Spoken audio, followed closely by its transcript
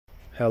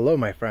Hello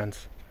my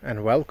friends,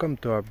 and welcome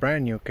to a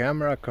brand new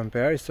camera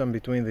comparison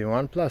between the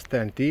OnePlus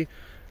 10T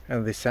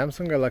and the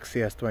Samsung Galaxy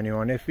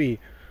S21 FE.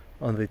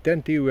 On the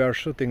 10T we are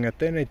shooting at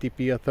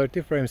 1080p at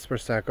 30 frames per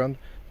second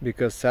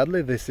because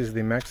sadly this is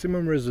the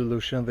maximum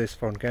resolution this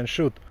phone can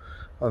shoot.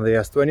 On the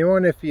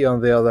S21 FE on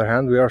the other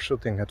hand we are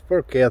shooting at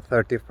 4K at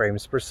 30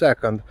 frames per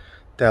second.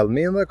 Tell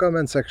me in the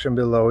comment section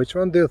below which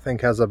one do you think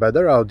has a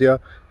better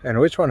audio and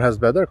which one has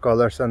better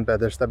colors and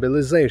better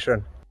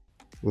stabilization.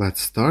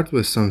 Let's start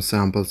with some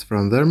samples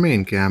from their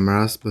main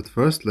cameras, but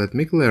first let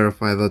me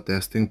clarify the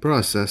testing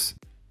process.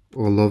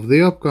 All of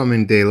the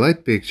upcoming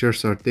daylight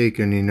pictures are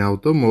taken in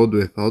auto mode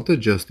without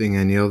adjusting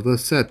any of the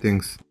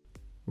settings.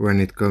 When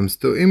it comes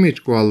to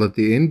image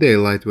quality in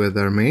daylight with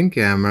their main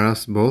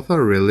cameras, both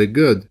are really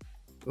good.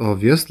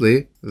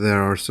 Obviously,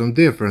 there are some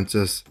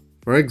differences.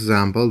 For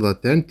example, the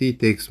 10T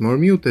takes more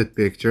muted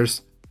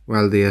pictures,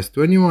 while the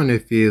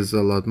S21 FE is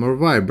a lot more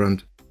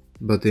vibrant.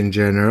 But in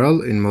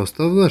general, in most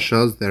of the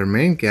shots their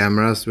main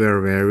cameras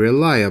were very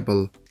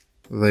reliable.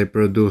 They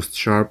produced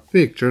sharp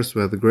pictures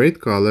with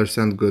great colors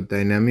and good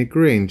dynamic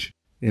range.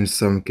 In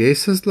some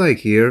cases like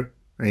here,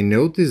 I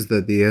noticed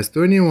that the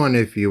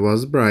S21 FE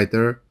was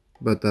brighter,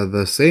 but at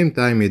the same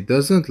time it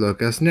doesn't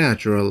look as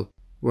natural,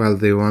 while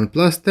the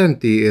OnePlus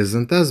 10T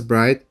isn't as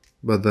bright,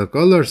 but the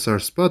colors are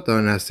spot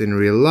on as in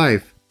real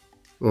life.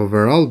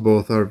 Overall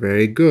both are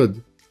very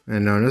good,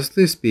 and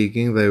honestly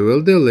speaking they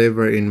will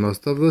deliver in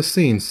most of the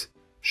scenes.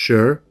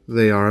 Sure,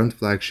 they aren't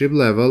flagship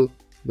level,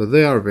 but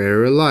they are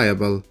very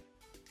reliable.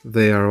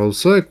 They are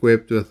also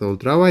equipped with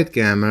ultrawide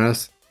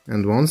cameras,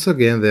 and once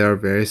again they are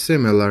very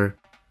similar.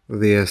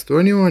 The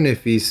S21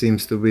 FE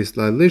seems to be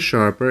slightly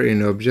sharper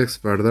in objects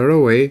further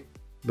away,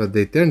 but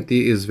the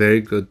 10T is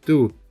very good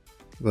too.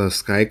 The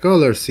sky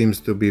color seems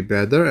to be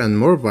better and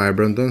more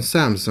vibrant on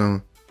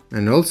Samsung,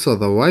 and also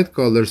the white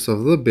colors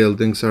of the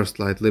buildings are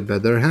slightly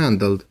better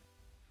handled.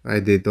 I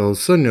did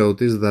also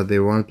notice that the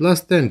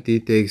OnePlus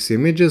 10T takes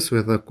images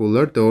with a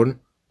cooler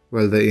tone,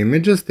 while the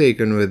images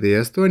taken with the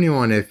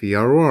S21 FE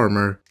are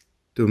warmer.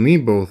 To me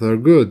both are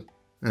good,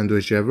 and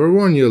whichever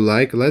one you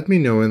like let me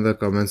know in the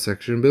comment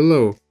section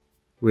below.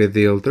 With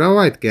the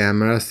ultrawide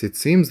cameras it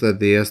seems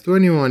that the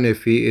S21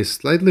 FE is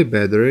slightly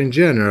better in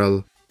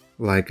general.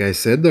 Like I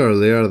said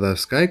earlier, the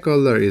sky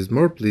color is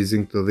more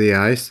pleasing to the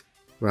eyes,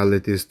 while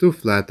it is too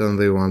flat on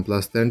the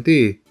OnePlus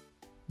 10T.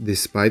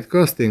 Despite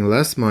costing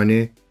less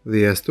money,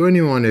 the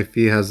S21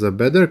 FE has a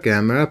better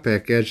camera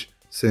package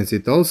since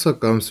it also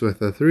comes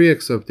with a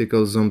 3x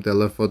optical zoom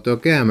telephoto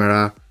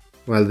camera,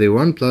 while the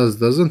OnePlus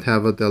doesn't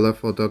have a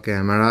telephoto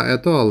camera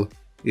at all.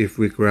 If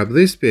we grab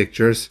these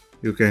pictures,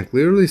 you can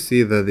clearly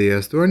see that the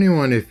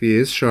S21 FE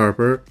is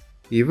sharper,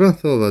 even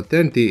though the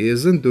 10T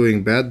isn't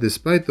doing bad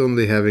despite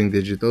only having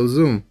digital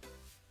zoom.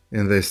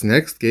 In this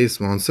next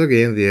case, once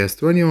again, the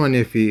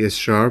S21 FE is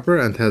sharper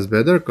and has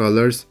better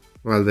colors,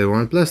 while the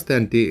OnePlus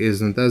 10T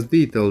isn't as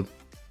detailed.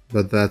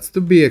 But that's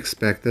to be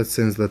expected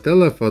since the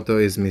telephoto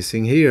is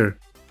missing here.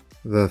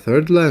 The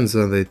third lens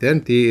on the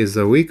 10T is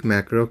a weak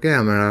macro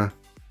camera.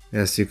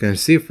 As you can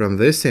see from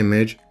this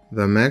image,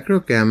 the macro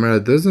camera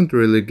doesn't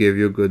really give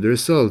you good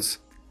results.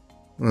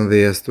 On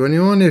the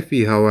S21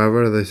 FE,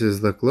 however, this is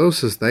the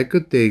closest I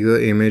could take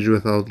the image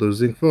without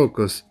losing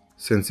focus,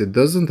 since it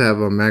doesn't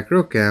have a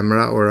macro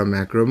camera or a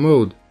macro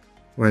mode.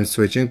 When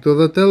switching to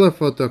the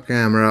telephoto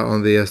camera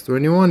on the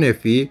S21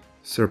 FE,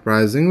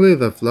 surprisingly,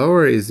 the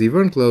flower is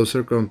even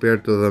closer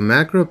compared to the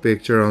macro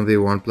picture on the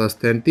OnePlus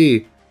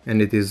 10T,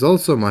 and it is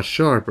also much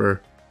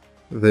sharper.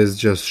 This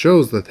just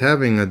shows that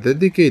having a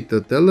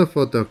dedicated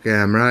telephoto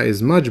camera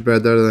is much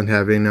better than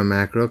having a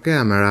macro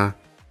camera.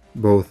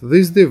 Both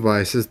these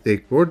devices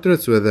take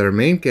portraits with their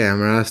main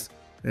cameras,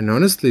 and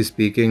honestly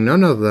speaking,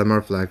 none of them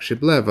are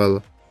flagship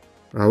level.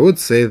 I would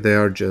say they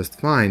are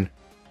just fine.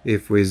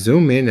 If we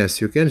zoom in,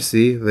 as you can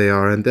see, they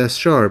aren't as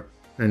sharp,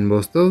 and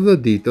most of the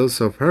details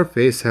of her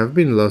face have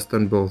been lost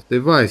on both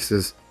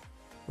devices.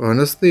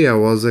 Honestly, I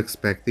was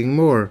expecting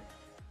more.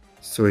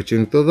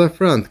 Switching to the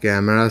front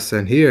cameras,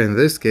 and here in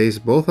this case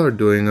both are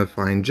doing a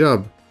fine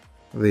job.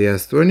 The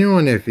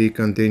S21 FE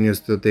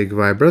continues to take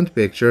vibrant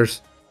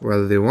pictures,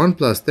 while the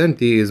OnePlus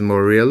 10T is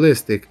more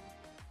realistic.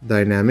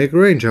 Dynamic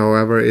range,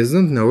 however,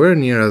 isn't nowhere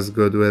near as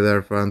good with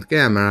their front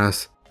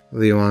cameras.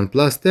 The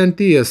OnePlus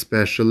 10T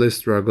especially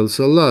struggles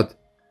a lot,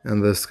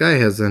 and the sky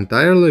has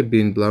entirely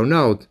been blown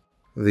out.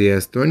 The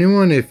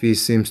S21 FE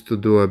seems to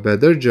do a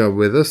better job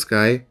with the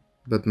sky,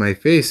 but my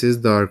face is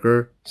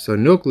darker, so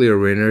no clear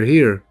winner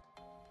here.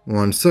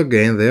 Once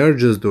again, they are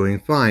just doing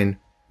fine.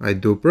 I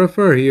do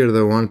prefer here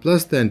the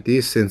OnePlus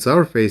 10T since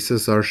our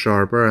faces are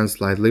sharper and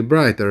slightly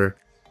brighter.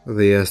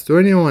 The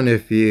S21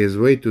 FE is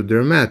way too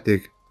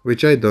dramatic,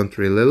 which I don't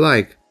really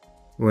like.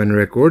 When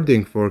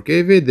recording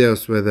 4K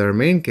videos with their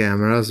main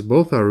cameras,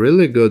 both are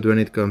really good when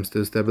it comes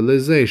to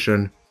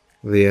stabilization.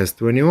 The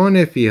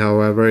S21 FE,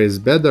 however, is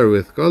better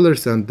with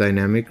colors and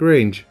dynamic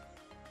range.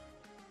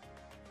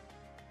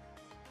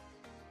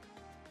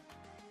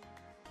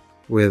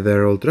 With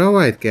their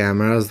ultrawide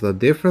cameras, the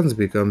difference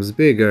becomes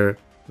bigger.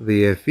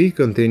 The FE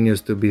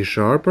continues to be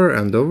sharper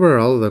and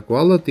overall the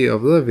quality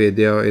of the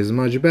video is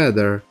much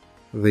better.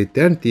 The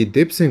 10T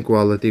dips in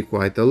quality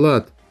quite a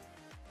lot.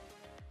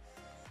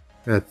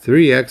 At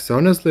 3x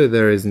honestly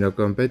there is no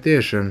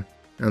competition,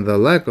 and the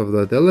lack of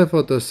the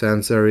telephoto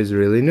sensor is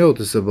really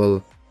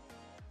noticeable.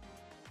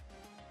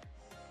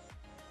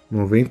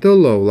 Moving to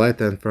low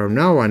light, and from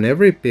now on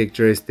every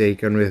picture is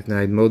taken with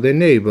night mode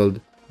enabled,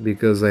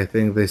 because I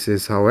think this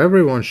is how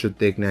everyone should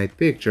take night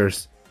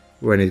pictures.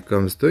 When it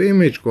comes to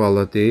image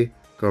quality,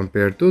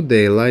 compared to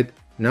daylight,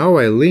 now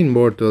I lean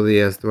more to the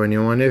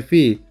S21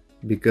 FE,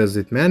 because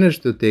it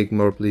managed to take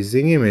more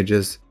pleasing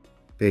images.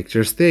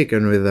 Pictures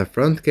taken with the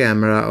front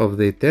camera of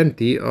the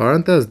 10T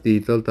aren't as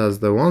detailed as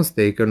the ones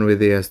taken with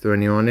the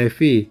S21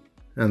 FE,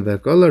 and the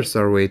colors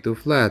are way too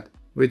flat,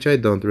 which I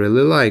don't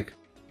really like.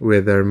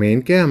 With their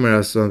main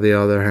cameras, on the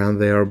other hand,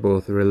 they are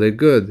both really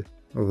good.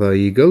 The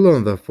eagle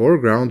on the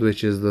foreground,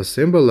 which is the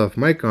symbol of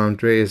my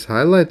country, is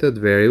highlighted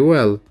very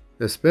well,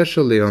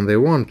 especially on the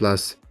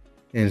OnePlus.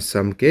 In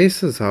some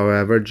cases,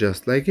 however,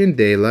 just like in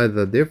daylight,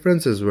 the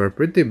differences were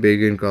pretty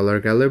big in color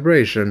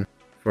calibration.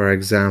 For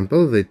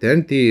example, the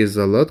 10T is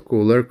a lot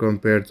cooler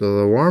compared to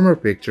the warmer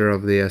picture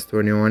of the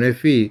S21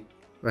 FE.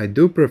 I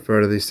do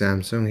prefer the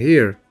Samsung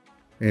here.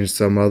 In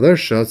some other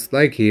shots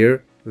like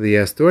here, the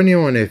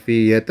S21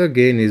 FE yet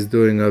again is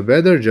doing a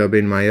better job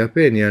in my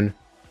opinion.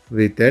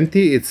 The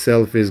 10T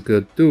itself is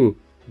good too,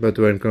 but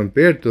when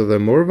compared to the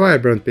more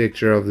vibrant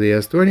picture of the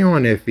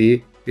S21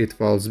 FE, it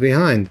falls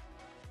behind.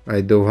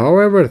 I do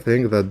however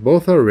think that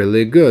both are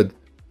really good,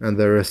 and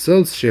the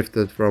results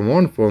shifted from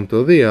one phone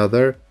to the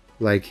other,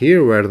 like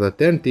here where the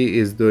 10T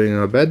is doing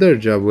a better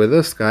job with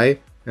the sky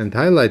and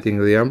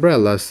highlighting the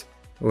umbrellas.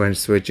 When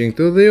switching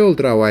to the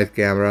ultrawide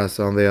cameras,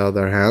 on the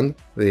other hand,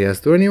 the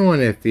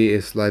S21 FE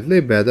is slightly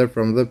better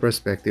from the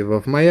perspective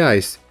of my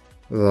eyes.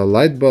 The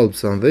light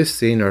bulbs on this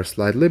scene are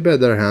slightly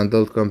better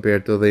handled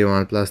compared to the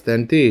OnePlus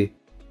 10T.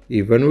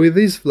 Even with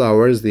these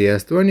flowers, the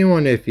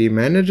S21 FE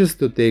manages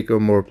to take a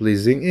more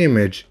pleasing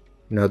image,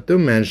 not to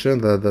mention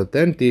that the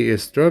 10T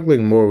is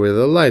struggling more with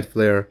the light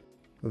flare.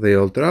 The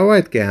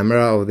ultrawide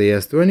camera of the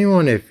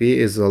S21 FE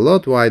is a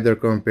lot wider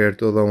compared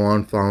to the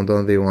one found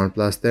on the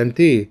OnePlus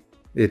 10T.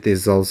 It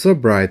is also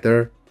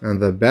brighter,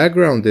 and the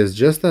background is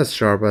just as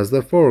sharp as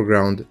the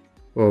foreground.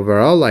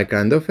 Overall, I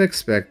kind of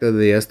expected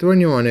the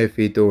S21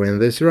 FE to win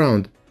this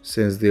round,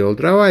 since the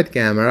ultrawide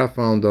camera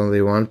found on the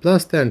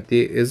OnePlus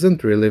 10T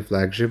isn't really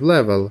flagship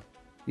level.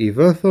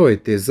 Even though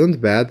it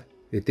isn't bad,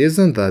 it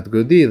isn't that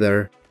good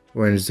either.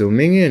 When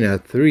zooming in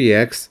at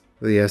 3x,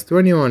 the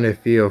S21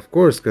 FE of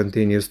course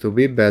continues to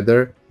be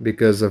better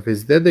because of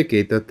its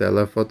dedicated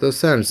telephoto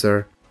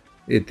sensor.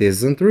 It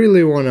isn't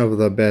really one of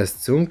the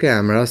best zoom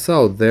cameras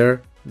out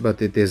there,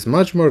 but it is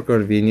much more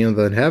convenient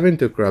than having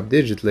to crop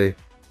digitally.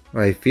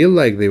 I feel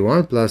like the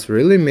OnePlus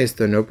really missed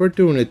an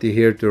opportunity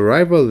here to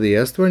rival the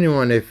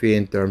S21 FE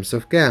in terms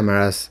of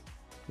cameras.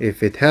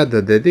 If it had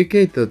a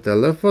dedicated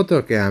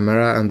telephoto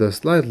camera and a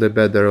slightly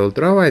better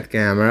ultrawide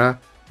camera,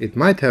 it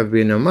might have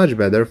been a much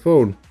better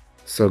phone.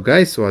 So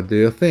guys, what do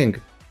you think?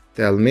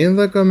 Tell me in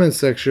the comment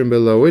section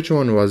below which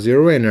one was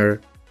your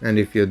winner. And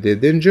if you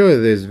did enjoy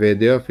this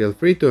video, feel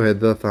free to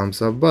hit the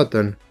thumbs up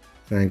button.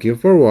 Thank you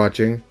for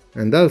watching,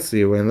 and I'll see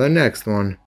you in the next one.